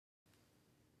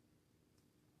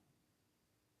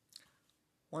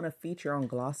Want to feature on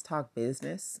Gloss Talk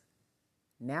Business?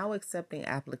 Now accepting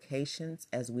applications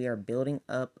as we are building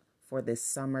up for this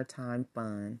summertime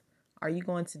fun. Are you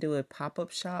going to do a pop-up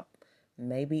shop?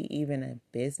 Maybe even a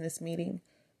business meeting?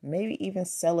 Maybe even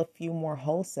sell a few more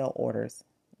wholesale orders?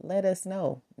 Let us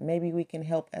know. Maybe we can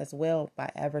help as well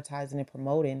by advertising and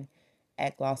promoting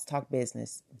at Gloss Talk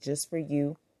Business just for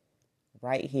you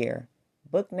right here.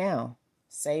 Book now.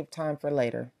 Save time for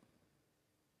later.